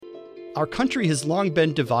Our country has long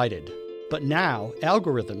been divided, but now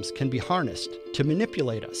algorithms can be harnessed to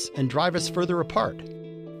manipulate us and drive us further apart.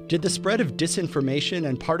 Did the spread of disinformation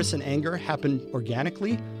and partisan anger happen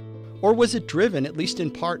organically, or was it driven, at least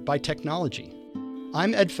in part, by technology?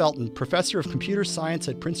 I'm Ed Felton, professor of computer science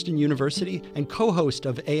at Princeton University and co-host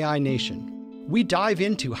of AI Nation. We dive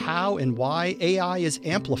into how and why AI is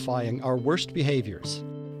amplifying our worst behaviors.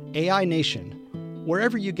 AI Nation,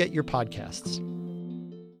 wherever you get your podcasts.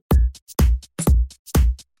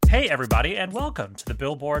 Hey, everybody, and welcome to the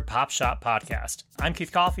Billboard Pop Shop Podcast. I'm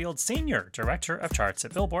Keith Caulfield, Senior Director of Charts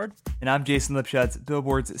at Billboard. And I'm Jason Lipschutz,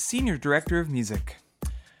 Billboard's Senior Director of Music.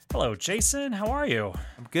 Hello, Jason. How are you?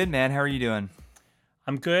 I'm good, man. How are you doing?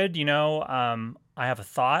 I'm good. I have a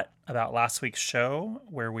thought about last week's show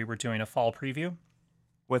where we were doing a fall preview.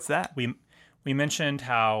 What's that? We mentioned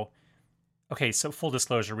how... Okay, so full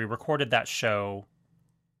disclosure, we recorded that show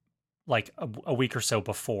like a week or so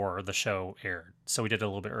before the show aired, so we did it a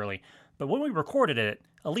little bit early. But when we recorded it,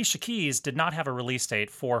 Alicia Keys did not have a release date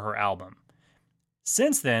for her album.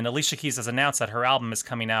 Since then, Alicia Keys has announced that her album is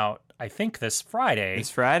coming out, I think, this Friday. This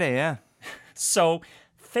Friday, yeah. So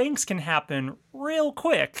things can happen real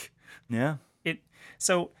quick. Yeah.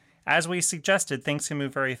 So as we suggested, things can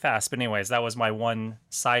move very fast. But anyways, that was my one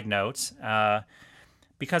side note.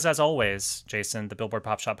 Because as always, Jason, the Billboard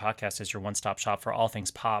Pop Shop Podcast is your one-stop shop for all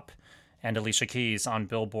things pop and Alicia Keys on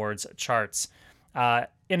Billboard's charts.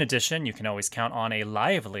 In addition, you can always count on a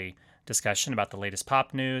lively discussion about the latest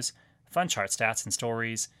pop news, fun chart stats and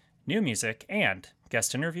stories, new music, and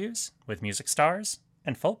guest interviews with music stars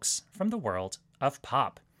and folks from the world of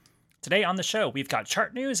pop. Today on the show, we've got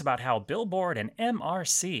chart news about how Billboard and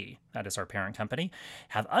MRC, that is our parent company,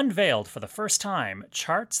 have unveiled for the first time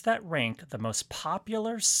charts that rank the most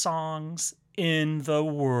popular songs in the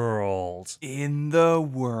world. In the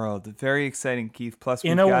world. Very exciting, Keith. Plus,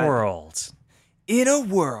 In a world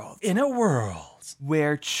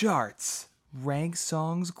where charts rank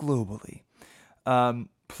songs globally.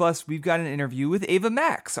 Plus, we've got an interview with Ava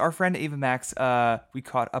Max, our friend Ava Max. We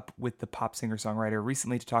caught up with the pop singer-songwriter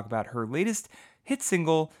recently to talk about her latest hit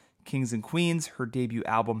single, Kings and Queens, her debut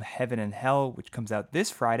album, Heaven and Hell, which comes out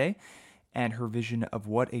this Friday, and her vision of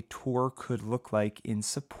what a tour could look like in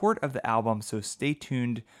support of the album. So stay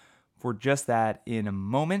tuned for just that in a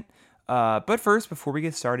moment. But first, before we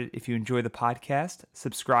get started, if you enjoy the podcast,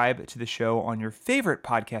 subscribe to the show on your favorite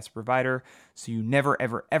podcast provider so you never,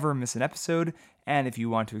 ever, ever miss an episode. And if you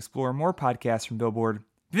want to explore more podcasts from Billboard,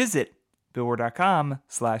 visit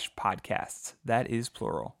billboard.com/podcasts. That is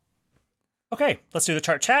plural. Okay, let's do the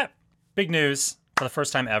chart chat. Big news. For the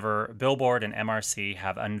first time ever, Billboard and MRC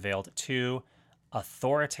have unveiled two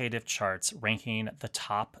authoritative charts ranking the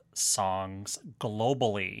top songs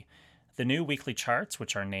globally. The new weekly charts,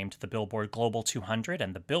 which are named the Billboard Global 200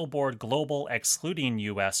 and the Billboard Global Excluding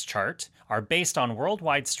US chart, are based on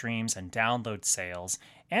worldwide streams and download sales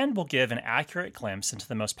and will give an accurate glimpse into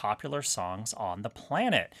the most popular songs on the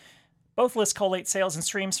planet. Both lists collate sales and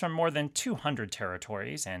streams from more than 200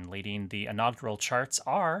 territories, and leading the inaugural charts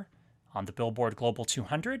are, on the Billboard Global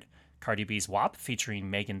 200, Cardi B's WAP featuring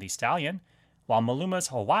Megan Thee Stallion, while Maluma's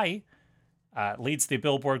Hawaii leads the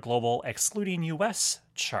Billboard Global Excluding US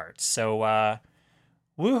chart. So,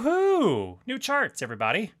 woohoo! New charts,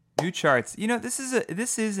 everybody. New charts. You know, this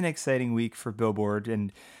is an exciting week for Billboard,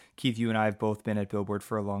 and Keith, you and I have both been at Billboard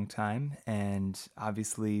for a long time, and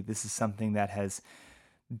obviously this is something that has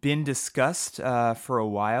been discussed for a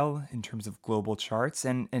while in terms of global charts,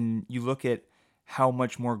 and you look at how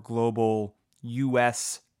much more global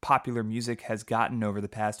U.S. popular music has gotten over the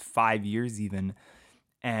past 5 years even,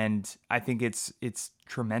 and I think it's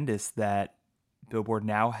tremendous that Billboard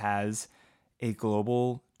now has a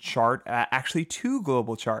global chart, actually two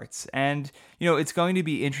global charts. And, you know, it's going to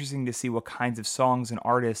be interesting to see what kinds of songs and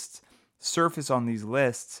artists surface on these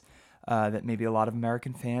lists that maybe a lot of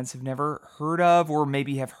American fans have never heard of, or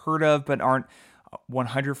maybe have heard of but aren't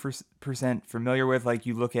 100% familiar with. Like,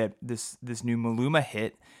 you look at this new Maluma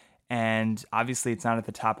hit, and obviously it's not at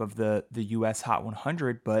the top of the US Hot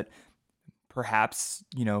 100, but perhaps,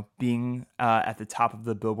 you know, being at the top of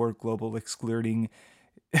the Billboard Global Excluding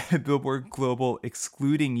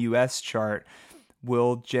US chart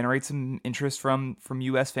will generate some interest from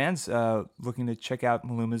US fans looking to check out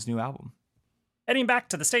Maluma's new album. Heading back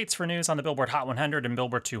to the States for news on the Billboard Hot 100 and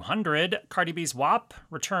Billboard 200, Cardi B's WAP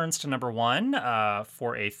returns to number one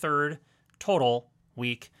for a third total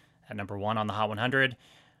week at number one on the Hot 100,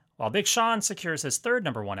 while Big Sean secures his third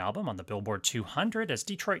number one album on the Billboard 200 as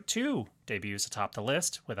Detroit 2 debuts atop the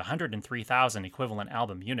list with 103,000 equivalent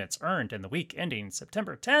album units earned in the week ending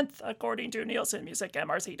September 10th, according to Nielsen Music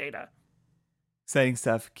MRC data. Exciting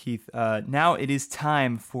stuff, Keith. Now it is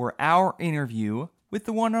time for our interview with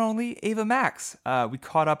the one and only Ava Max. We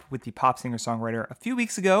caught up with the pop singer-songwriter a few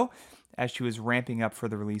weeks ago as she was ramping up for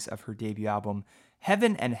the release of her debut album,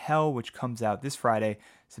 Heaven and Hell, which comes out this Friday,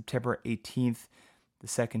 September 18th. The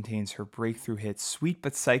set contains her breakthrough hit, Sweet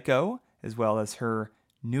But Psycho, as well as her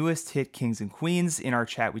newest hit, Kings and Queens. In our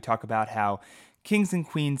chat, we talk about how Kings and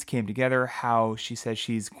Queens came together, how she says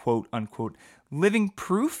she's, quote unquote, living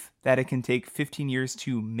proof that it can take 15 years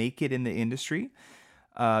to make it in the industry,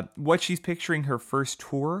 what she's picturing her first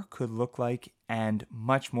tour could look like, and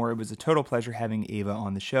much more. It was a total pleasure having Ava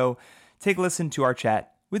on the show. Take a listen to our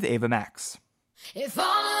chat with Ava Max. If all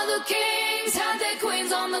of the kings had their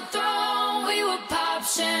queens on the throne, we would pop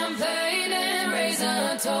champagne and raise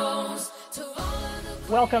a toast to all of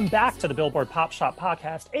the... Welcome back to the Billboard Pop Shop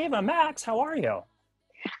Podcast. Ava Max, how are you?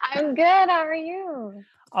 I'm good. How are you?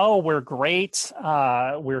 Oh, we're great.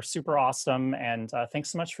 We're super awesome. And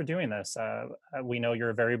thanks so much for doing this. We know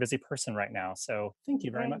you're a very busy person right now. So thank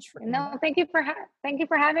you very much for coming back. Thank you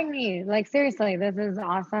for having me. Like, seriously, this is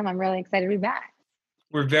awesome. I'm really excited to be back.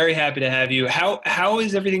 We're very happy to have you. How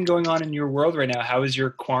is everything going on in your world right now? How has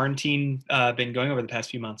your quarantine been going over the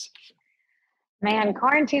past few months? Man,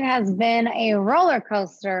 quarantine has been a roller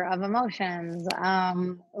coaster of emotions.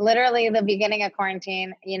 Literally the beginning of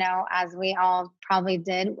quarantine, you know, as we all probably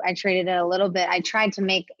did, I treated it a little bit. I tried to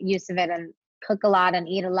make use of it and cook a lot and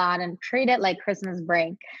eat a lot and treat it like Christmas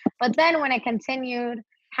break. But then when it continued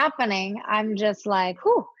happening, I'm just like,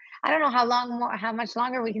 whew, I don't know how much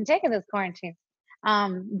longer we can take of this quarantine.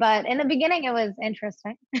 But in the beginning, it was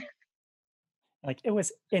interesting. Like, it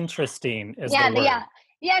was interesting.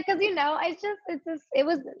 Yeah, because you know, it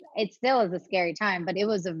still is a scary time, but it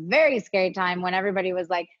was a very scary time when everybody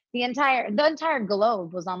was like, the entire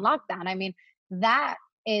globe was on lockdown. I mean, that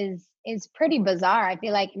is pretty bizarre. I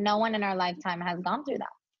feel like no one in our lifetime has gone through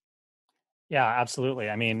that. Yeah, absolutely.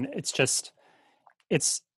 I mean, it's just,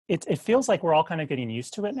 it feels like we're all kind of getting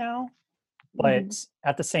used to it now, but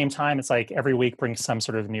at the same time, it's like every week brings some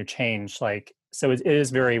sort of new change. Like, so it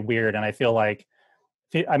is very weird. And I feel like,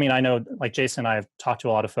 I mean, I know, like Jason and I have talked to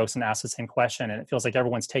a lot of folks and asked the same question, and it feels like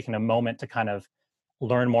everyone's taken a moment to kind of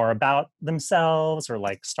learn more about themselves, or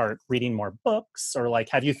like start reading more books, or like,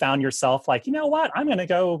 have you found yourself like, you know what, I'm going to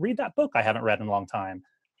go read that book I haven't read in a long time?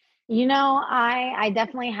 You know, I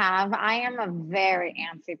definitely have. I am a very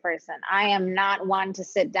antsy person. I am not one to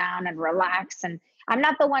sit down and relax, and I'm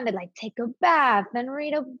not the one to like take a bath and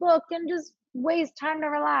read a book and just waste time to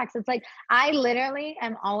relax. It's like I literally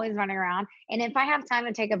am always running around, and if I have time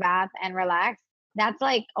to take a bath and relax, that's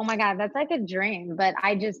like, oh my God, that's like a dream. But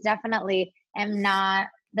I just definitely am not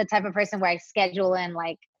the type of person where I schedule in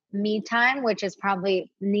like me time, which is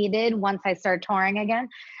probably needed once I start touring again.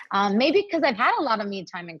 Maybe because I've had a lot of me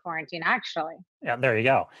time in quarantine, actually. Yeah, there you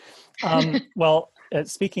go. Well,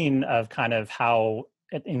 speaking of kind of how,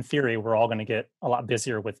 in theory, we're all going to get a lot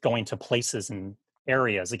busier with going to places and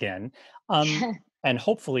areas again. And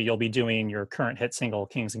hopefully you'll be doing your current hit single,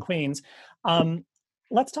 Kings and Queens.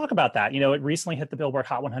 Let's talk about that. You know, it recently hit the Billboard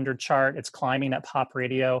Hot 100 chart. It's climbing at pop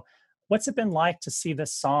radio. What's it been like to see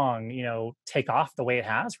this song, you know, take off the way it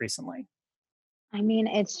has recently? I mean,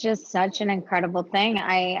 it's just such an incredible thing.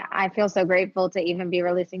 I feel so grateful to even be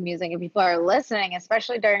releasing music and people are listening,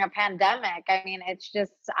 especially during a pandemic. I mean, it's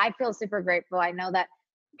just, I feel super grateful. I know that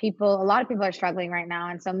a lot of people are struggling right now.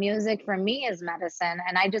 And so music for me is medicine,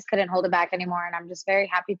 and I just couldn't hold it back anymore. And I'm just very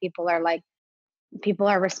happy people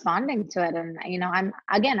are responding to it. And, you know, I'm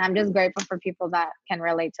just grateful for people that can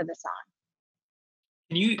relate to the song.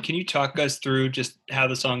 Can you talk us through just how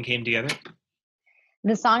the song came together?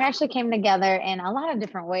 The song actually came together in a lot of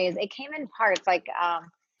different ways. It came in parts, like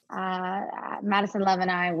Madison Love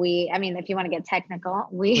and I, if you want to get technical,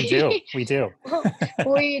 we do. We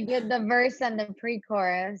did the verse and the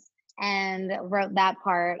pre-chorus and wrote that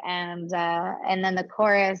part. And then the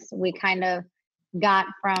chorus, we kind of got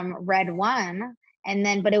from Red One,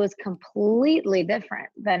 but it was completely different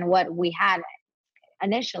than what we had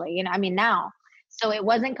initially, you know, I mean, now. So it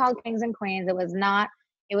wasn't called Kings and Queens. It was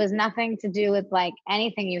nothing to do with like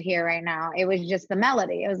anything you hear right now. It was just the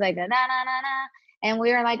melody. It was like, na, na, na, na. And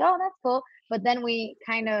we were like, oh, that's cool. But then we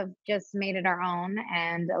kind of just made it our own.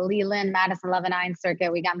 And Leland, Madison Love and I in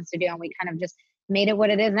Circuit, we got in the studio and we kind of just made it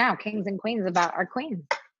what it is now. Kings and Queens, about our queen,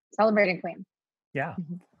 celebrating queen. Yeah.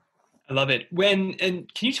 I love it. And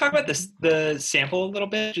can you talk about the sample a little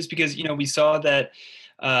bit? Just because, you know, we saw that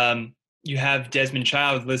you have Desmond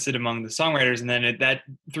Child listed among the songwriters, and then that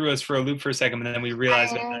threw us for a loop for a second, and then we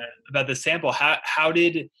realized about the sample. How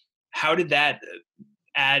did that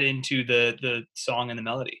add into the song and the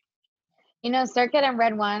melody? Circuit and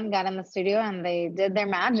Red One got in the studio and they did their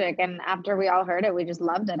magic. And after we all heard it, we just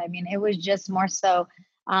loved it. I mean, it was just more so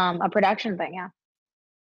a production thing. Yeah.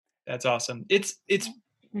 That's awesome. It's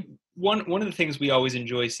one of the things we always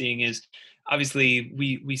enjoy seeing is obviously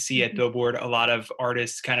we see at Billboard a lot of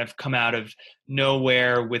artists kind of come out of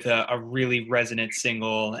nowhere with a really resonant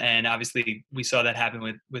single. And obviously we saw that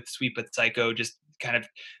happen with Sweet But Psycho, just kind of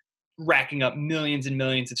racking up millions and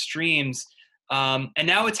millions of streams. And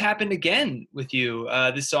now it's happened again with you.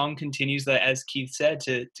 This song continues, as Keith said,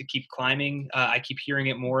 to keep climbing. I keep hearing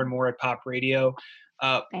it more and more at pop radio.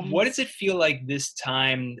 What does it feel like this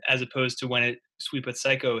time as opposed to when Sweet But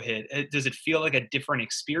Psycho hit? Does it feel like a different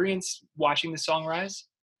experience watching the song rise?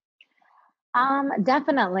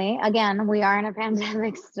 Definitely. Again, we are in a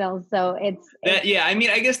pandemic still, so it's yeah. I mean,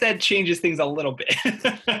 I guess that changes things a little bit.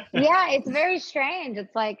 Yeah, it's very strange.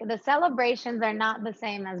 It's like the celebrations are not the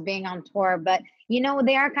same as being on tour, but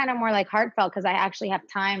they are kind of more like heartfelt because I actually have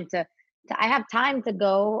time to I have time to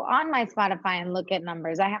go on my Spotify and look at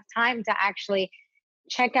numbers. I have time to actually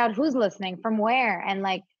check out who's listening from where, and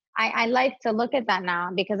like I like to look at that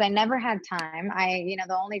now because I never had time.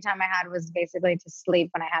 The only time I had was basically to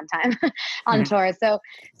sleep when I had time on tour. So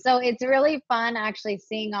it's really fun actually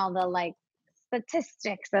seeing all the like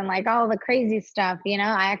statistics and like all the crazy stuff. I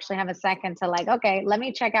actually have a second to like, okay, let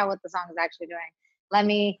me check out what the song is actually doing. Let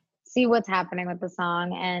me see what's happening with the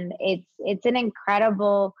song. And it's an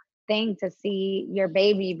incredible thing to see your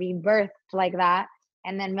baby be birthed like that.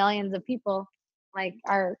 And then millions of people like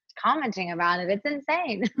are commenting about it. It's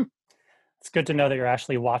insane. It's good to know that you're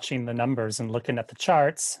actually watching the numbers and looking at the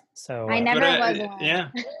charts. So I never was one. Yeah.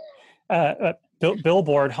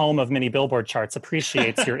 Billboard, home of many Billboard charts,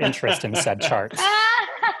 appreciates your interest in said charts.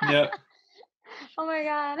 Yep. Oh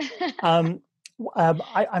my God.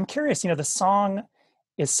 I'm curious, the song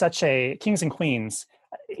is such a Kings and Queens,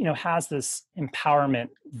 has this empowerment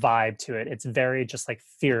vibe to it. It's very just like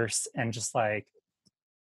fierce and just like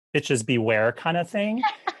bitches beware kind of thing.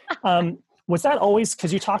 Was that always,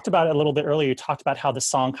 because you talked about it a little bit earlier, you talked about how the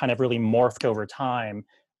song kind of really morphed over time.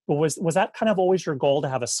 But was that kind of always your goal to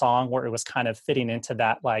have a song where it was kind of fitting into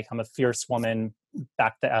that, like, I'm a fierce woman,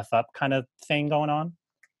 back the F up kind of thing going on?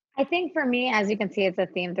 I think for me, as you can see, it's a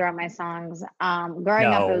theme throughout my songs. Growing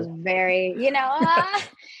up, it was very, with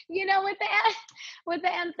the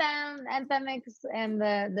anthemics and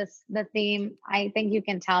the theme. I think you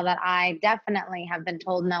can tell that I definitely have been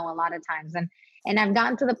told no a lot of times, and I've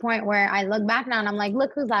gotten to the point where I look back now and I'm like,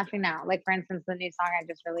 look who's laughing now. Like for instance, the new song I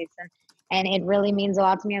just released, and it really means a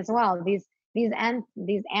lot to me as well. These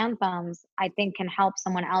anthems, I think, can help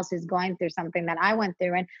someone else who's going through something that I went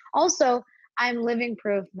through, and also I'm living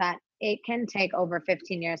proof that it can take over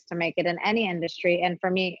 15 years to make it in any industry. And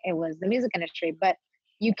for me, it was the music industry, but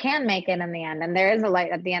you can make it in the end. And there is a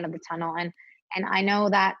light at the end of the tunnel. And I know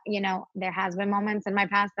that, there has been moments in my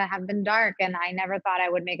past that have been dark and I never thought I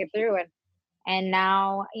would make it through. And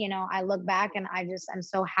now, I look back and I'm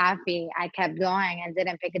so happy I kept going and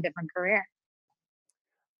didn't pick a different career.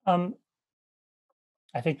 I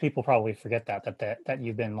think people probably forget that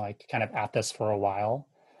you've been like kind of at this for a while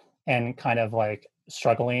and kind of like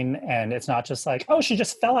struggling, and it's not just like, oh, she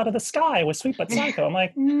just fell out of the sky with Sweet But Psycho. I'm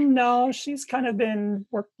like, no, she's kind of been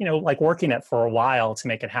working it for a while to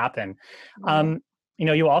make it happen.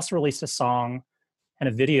 You also released a song and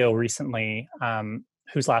a video recently,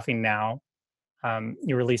 Who's Laughing Now.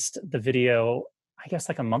 You released the video, I guess,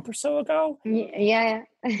 like a month or so ago. Yeah,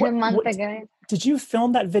 a month ago. Did you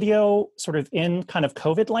film that video sort of in kind of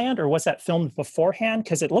COVID land, or was that filmed beforehand?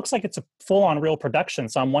 Because it looks like it's a full-on real production.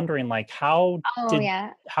 So I'm wondering, like, how'd you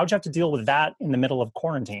have to deal with that in the middle of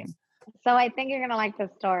quarantine? So I think you're gonna like the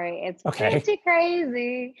story. It's pretty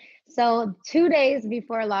crazy. So 2 days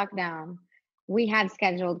before lockdown, we had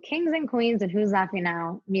scheduled Kings and Queens and Who's Laughing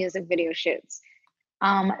Now music video shoots.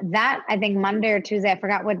 That I think Monday or Tuesday, I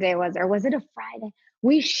forgot what day it was, or was it a Friday?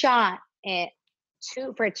 We shot it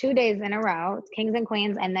for 2 days in a row, Kings and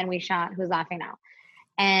Queens, and then we shot Who's Laughing Now.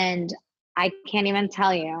 And I can't even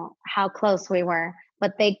tell you how close we were,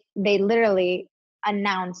 but they literally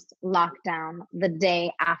announced lockdown the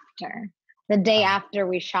day after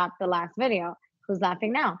we shot the last video, Who's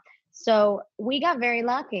Laughing Now. So we got very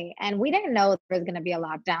lucky, and we didn't know there was going to be a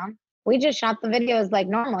lockdown. We just shot the videos like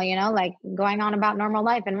normal, like going on about normal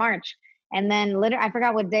life in March. And then I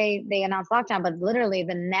forgot what day they announced lockdown, but literally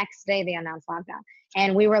the next day they announced lockdown.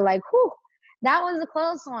 And we were like, whew, that was a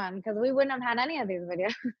close one, because we wouldn't have had any of these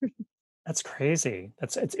videos. That's crazy.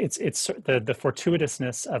 It's the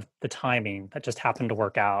fortuitousness of the timing that just happened to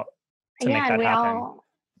work out to make that happen.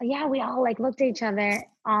 yeah, we all like looked at each other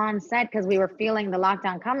on set because we were feeling the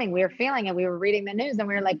lockdown coming. We were feeling it. We were reading the news and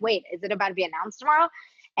we were like, wait, is it about to be announced tomorrow?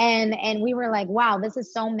 And we were like, wow, this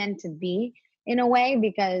is so meant to be in a way,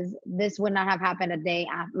 because this would not have happened a day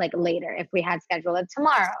like later if we had scheduled it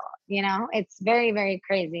tomorrow. You know, it's very, very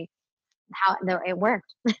crazy how it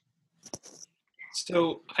worked.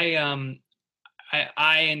 So I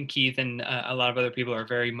and Keith and a lot of other people are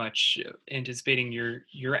very much anticipating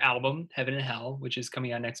your album Heaven and Hell, which is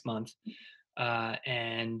coming out next month,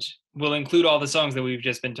 and will include all the songs that we've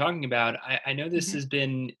just been talking about. I know this has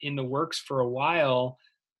been in the works for a while.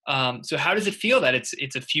 So how does it feel that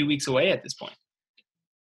it's a few weeks away at this point?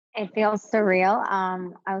 It feels surreal.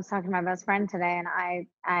 I was talking to my best friend today, and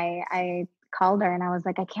I called her and I was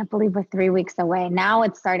like, I can't believe we're 3 weeks away. Now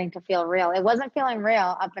it's starting to feel real. It wasn't feeling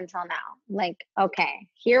real up until now. Like, okay,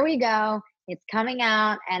 here we go. It's coming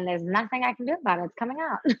out and there's nothing I can do about it. It's coming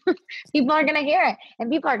out. People are going to hear it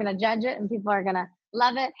and people are going to judge it and people are going to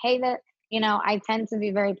love it, hate it. You know, I tend to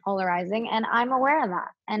be very polarizing and I'm aware of that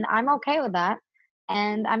and I'm okay with that.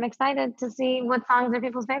 And I'm excited to see what songs are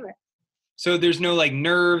people's favorite. So there's no like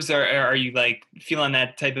nerves, or are you like feeling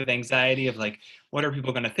that type of anxiety of like, what are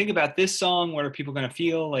people going to think about this song? What are people going to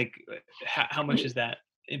feel? Like, how much is that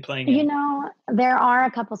in playing? You know, there are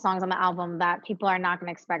a couple songs on the album that people are not going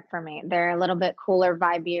to expect from me. They're a little bit cooler,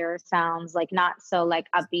 vibier sounds, like not so like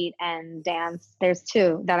upbeat and dance. There's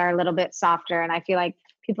two that are a little bit softer. And I feel like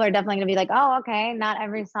people are definitely going to be like, oh, okay, not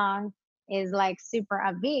every song is like super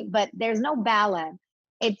upbeat, but there's no ballad.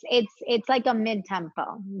 It's like a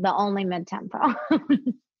mid-tempo, the only mid-tempo.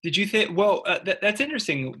 Did you think? Well, that's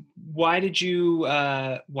interesting. Why did you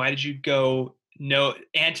go no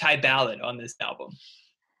anti-ballad on this album?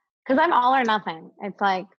 Because I'm all or nothing. It's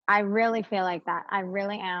like I really feel like that. I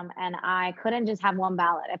really am, and I couldn't just have one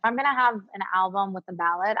ballad. If I'm gonna have an album with a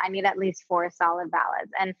ballad, I need at least 4 solid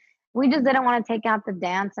ballads. And we just didn't want to take out the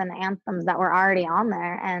dance and anthems that were already on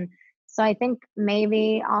there. And so I think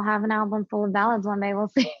maybe I'll have an album full of ballads one day. We'll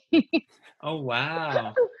see. Oh,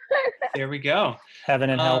 wow. There we go. Heaven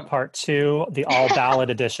and Hell Part 2, the all ballad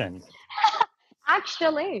edition.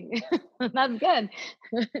 Actually, that's good.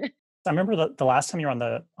 I remember the last time you were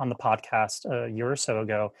on the podcast a year or so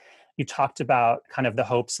ago, you talked about kind of the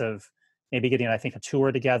hopes of maybe getting, I think, a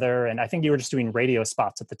tour together. And I think you were just doing radio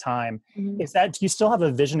spots at the time. Mm-hmm. Do you still have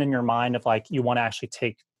a vision in your mind of like, you want to actually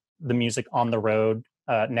take the music on the road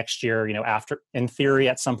next year, you know, after, in theory,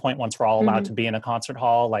 at some point, once we're all allowed to be in a concert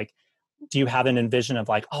hall? Like, do you have an envision of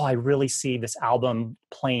like, oh, I really see this album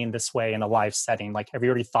playing this way in a live setting? Like, have you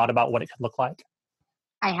already thought about what it could look like?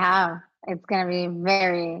 I have. It's going to be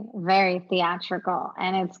very, very theatrical,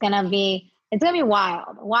 and it's going to be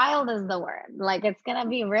wild. Wild is the word. Like, it's going to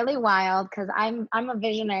be really wild because I'm a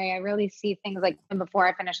visionary. I really see things like before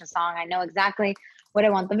I finish a song. I know exactly what I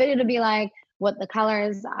want the video to be like, what the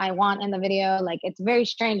colors I want in the video. Like, it's very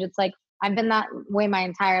strange. It's like I've been that way my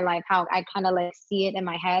entire life, how I kind of like see it in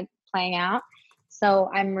my head playing out.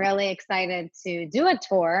 So I'm really excited to do a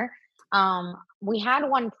tour. We had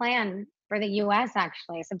one planned for the US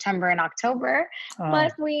actually, September and October,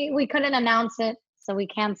 but we couldn't announce it. So we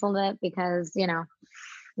canceled it because, you know,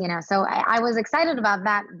 so I was excited about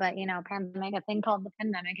that, but pandemic, a thing called the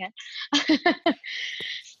pandemic hit.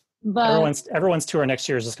 But everyone's tour next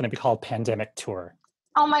year is just going to be called Pandemic Tour.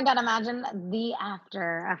 Oh my God, imagine the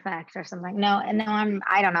after effect or something. No,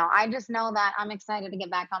 I don't know. I just know that I'm excited to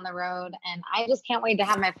get back on the road, and I just can't wait to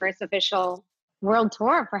have my first official world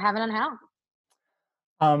tour for Heaven and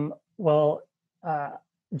Hell. Well,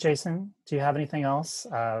 Jason, do you have anything else?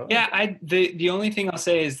 Yeah, the only thing I'll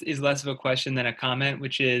say is less of a question than a comment,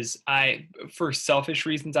 which is for selfish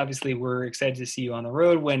reasons, obviously we're excited to see you on the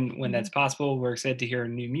road when that's possible. We're excited to hear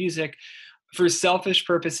new music. For selfish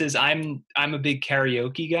purposes, I'm a big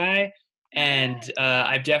karaoke guy, and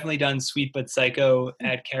I've definitely done Sweet But Psycho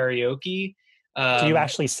at karaoke. Do you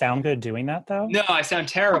actually sound good doing that though? No, I sound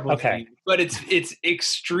terrible. Okay. But it's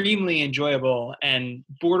extremely enjoyable and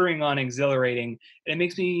bordering on exhilarating. And it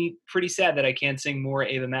makes me pretty sad that I can't sing more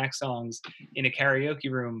Ava Max songs in a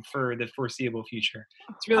karaoke room for the foreseeable future.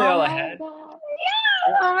 It's really all I had. God.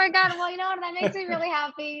 Yeah. Oh my God. Well, you know what? That makes me really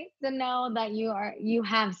happy to know that you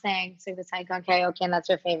have sang Sweet But Psycho on karaoke and that's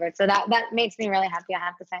your favorite. So that makes me really happy, I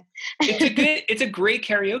have to say. It's a great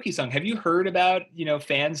karaoke song. Have you heard about,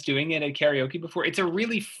 fans doing it at karaoke before? It's a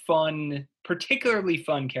really fun, particularly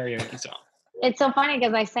fun karaoke song. It's so funny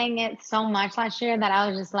because I sang it so much last year that I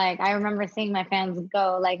was just like, I remember seeing my fans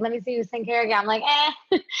go like, let me see you sing karaoke. I'm like, I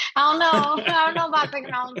don't know. I don't know about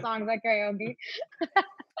singing my own songs at karaoke.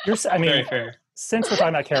 Very fair. Since we're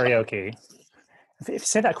talking about karaoke, if you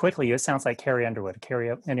say that quickly, it sounds like Carrie Underwood.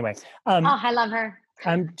 Anyway. I love her.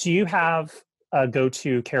 Do you have a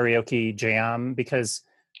go-to karaoke jam? Because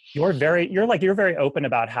you're very open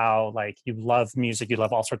about how like you love music, you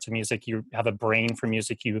love all sorts of music, you have a brain for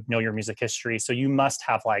music, you know your music history. So you must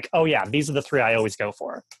have like, oh yeah, these are the three I always go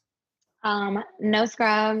for. No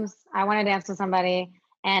Scrubs, I Want to Dance with Somebody,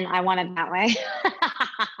 and I Want It That Way.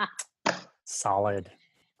 Solid.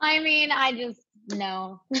 I mean, I just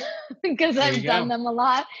know because I've done them a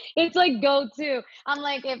lot. It's like go-to. I'm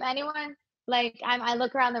like, if anyone, like I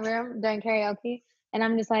look around the room during karaoke and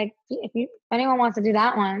I'm just like, if anyone wants to do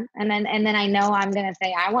that one, and then I know I'm going to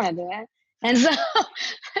say, I want to do it. And so.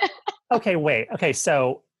 Okay,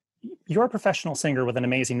 so you're a professional singer with an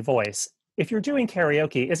amazing voice. If you're doing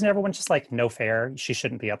karaoke, isn't everyone just like, no fair, she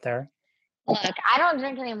shouldn't be up there? Look, I don't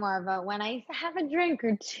drink anymore, but when I used to have a drink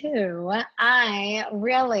or two, I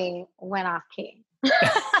really went off key.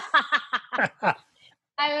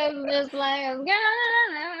 I was just like,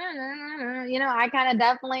 I kind of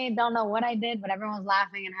definitely don't know what I did, but everyone was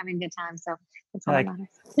laughing and having a good time. So it's all that matters.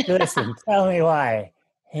 Listen, tell me why.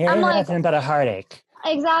 Here's nothing but a heartache.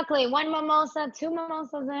 Exactly. 1 mimosa, 2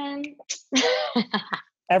 mimosas in.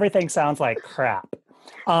 Everything sounds like crap.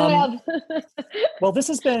 Well, this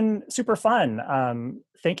has been super fun.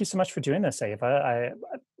 Thank you so much for doing this, Ava.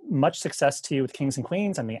 Much success to you with Kings and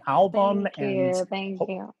Queens and the album. Thank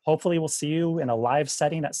you. Hopefully we'll see you in a live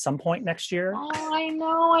setting at some point next year. Oh, I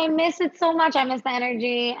know. I miss it so much. I miss the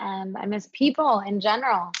energy and I miss people in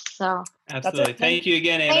general. So absolutely. Thank you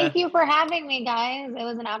again, Ava. Thank you for having me, guys. It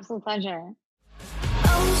was an absolute pleasure.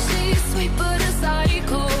 Oh, she's sweet but a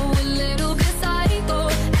psycho, a little bit psycho.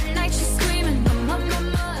 At night she's screaming,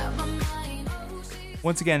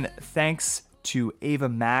 Once again, thanks to Ava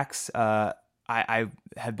Max. I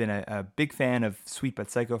have been a big fan of Sweet But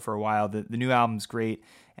Psycho for a while. The new album's great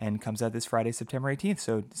and comes out this Friday, September 18th.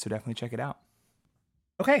 So definitely check it out.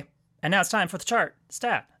 Okay, and now it's time for the chart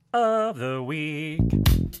stat of the week.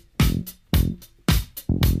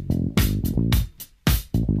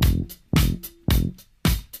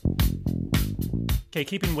 Okay,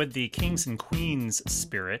 keeping with the Kings and Queens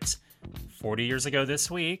spirit, 40 years ago this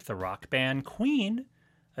week, the rock band Queen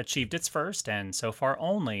achieved its first and so far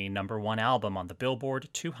only #1 album on the Billboard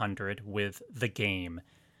 200 with The Game.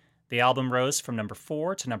 The album rose from number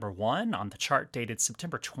 4 to number 1 on the chart dated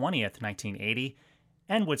September 20th, 1980,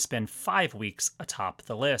 and would spend 5 weeks atop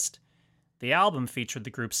the list. The album featured the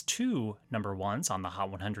group's 2 number 1s on the Hot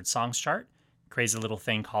 100 Songs chart, Crazy Little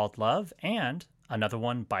Thing Called Love, and Another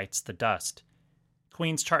One Bites the Dust.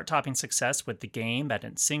 Queen's chart-topping success with The Game and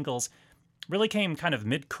its singles really came kind of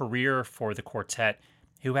mid-career for the quartet,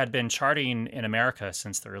 who had been charting in America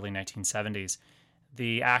since the early 1970s.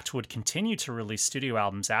 The act would continue to release studio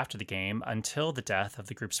albums after The Game until the death of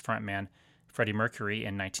the group's frontman, Freddie Mercury,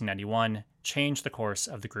 in 1991 changed the course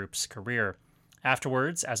of the group's career.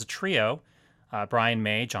 Afterwards, as a trio, Brian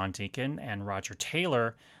May, John Deacon, and Roger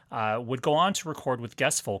Taylor would go on to record with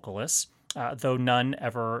guest vocalists, though none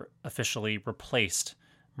ever officially replaced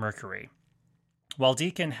Mercury. While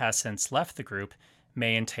Deacon has since left the group,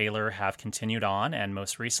 May and Taylor have continued on and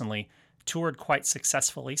most recently toured quite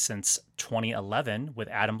successfully since 2011 with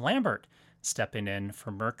Adam Lambert stepping in for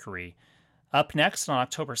Mercury. Up next on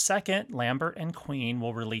October 2nd, Lambert and Queen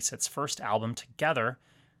will release its first album together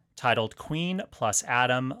titled Queen plus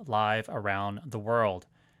Adam Live Around the World.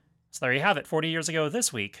 So there you have it. 40 years ago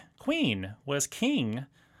this week, Queen was king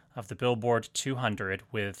of the Billboard 200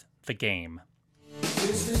 with The Game.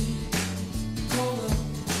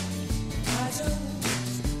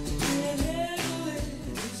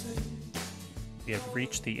 We have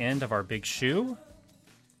reached the end of our big shoe.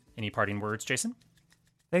 Any parting words, Jason?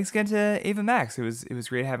 Thanks again to Ava Max. It was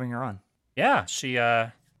great having her on. Yeah, she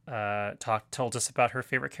told us about her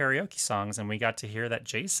favorite karaoke songs, and we got to hear that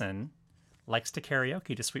Jason likes to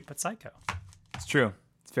karaoke to Sweet But Psycho. It's true.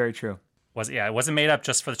 It's very true. It wasn't made up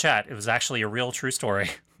just for the chat. It was actually a real true story.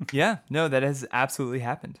 Yeah, no, that has absolutely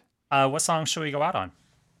happened. What song should we go out on?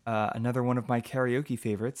 Another one of my karaoke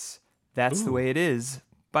favorites, That's the Way It Is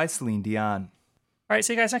by Celine Dion. All right,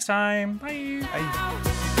 see you guys next time. Bye. Bye.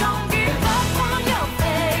 Don't give up on your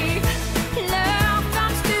faith. Love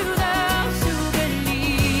comes to those who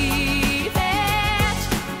believe it,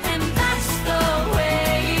 and that's the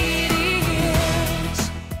way it is.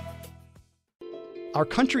 Our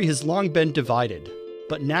country has long been divided,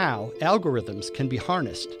 but now algorithms can be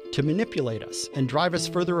harnessed to manipulate us and drive us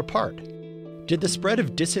further apart. Did the spread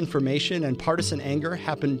of disinformation and partisan anger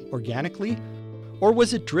happen organically? Or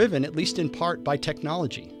was it driven, at least in part, by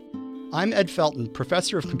technology? I'm Ed Felton,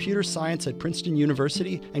 professor of computer science at Princeton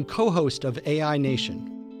University and co-host of AI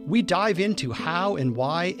Nation. We dive into how and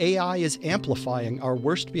why AI is amplifying our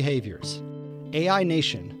worst behaviors. AI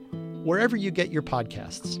Nation, wherever you get your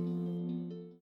podcasts.